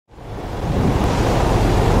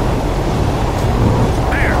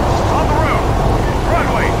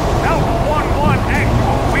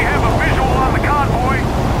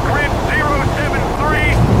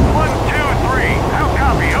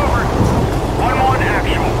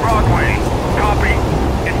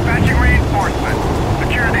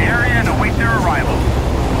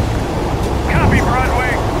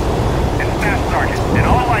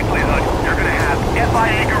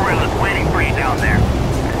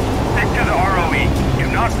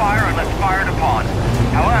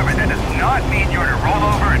I need you to roll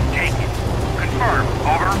over and take it. Confirm.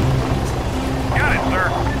 Over. Got it, sir.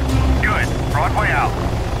 Good. Broadway out.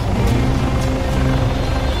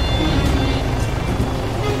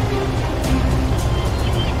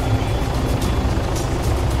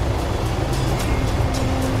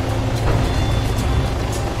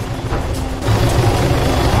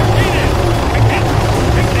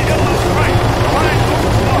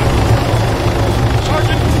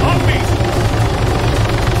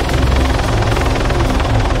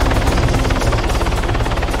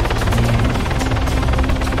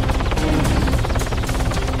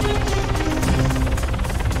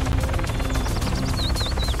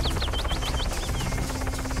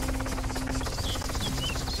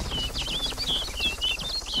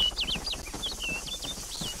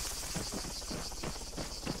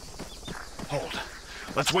 Hold.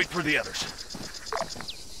 Let's wait for the others.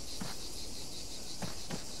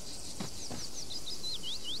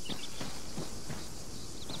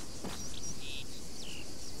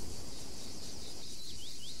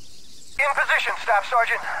 In position, Staff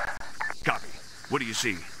Sergeant. Copy. What do you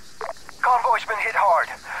see? Convoy's been hit hard.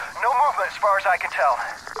 No movement as far as I can tell.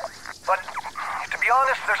 But, to be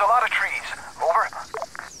honest, there's a lot of trees. Over.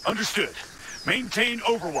 Understood. Maintain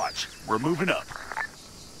overwatch. We're moving up.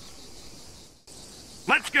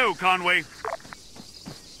 Let's go, Conway.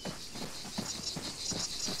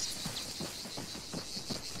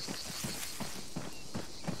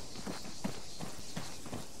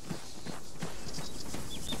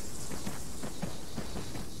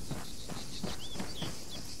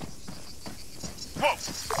 Whoa!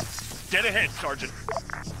 Dead ahead, Sergeant.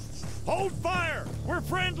 Hold fire! We're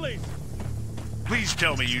friendly! Please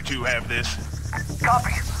tell me you two have this.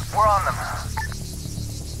 Copy. We're on them.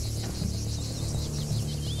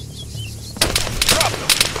 Drop them!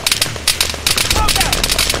 Smoke out!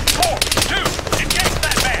 4, 2, engage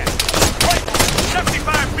that man! Rifle,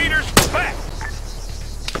 75 meters, back!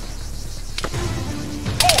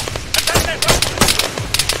 4, attack that rifle!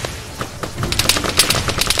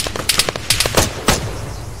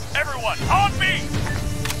 Everyone, on me!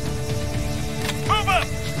 Move up!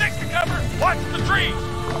 Stick to cover! Watch the trees!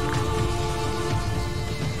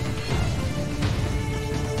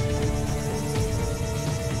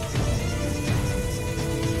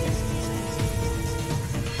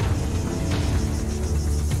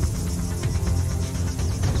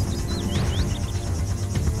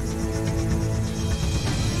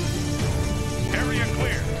 Area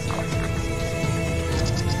clear.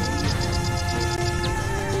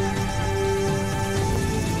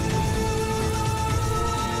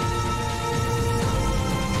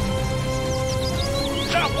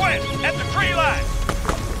 Southwest, at the tree line.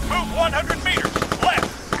 Move 100 meters, left.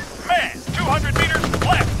 Man, 200 meters,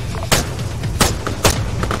 left.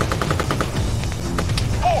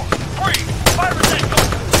 4, 3, fire at that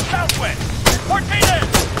culture, southwest. Martinez,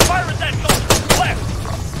 fire at that culture, left.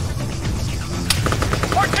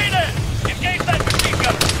 Martinez, engage that machine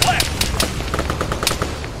gunner, left.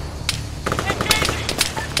 Engaging.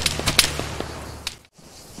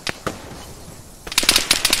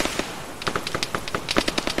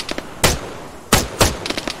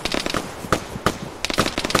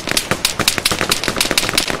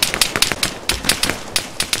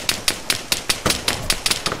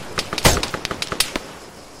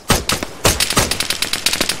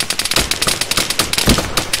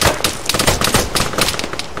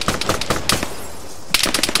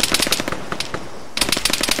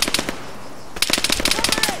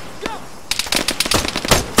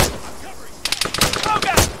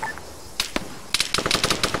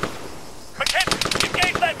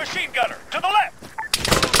 Machine gunner, to the left!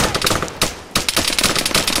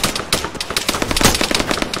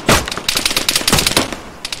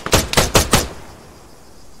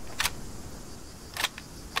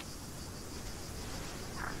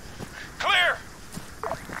 Clear!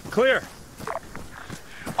 Clear.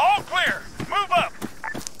 All clear! Move up!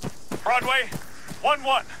 Broadway,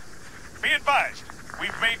 1-1. Be advised,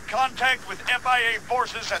 we've made contact with FIA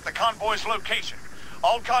forces at the convoy's location.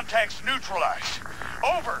 All contacts neutralized.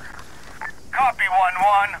 Over. Copy,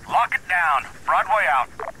 1-1. Lock it down. Broadway out.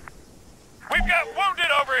 We've got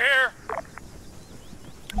wounded over here.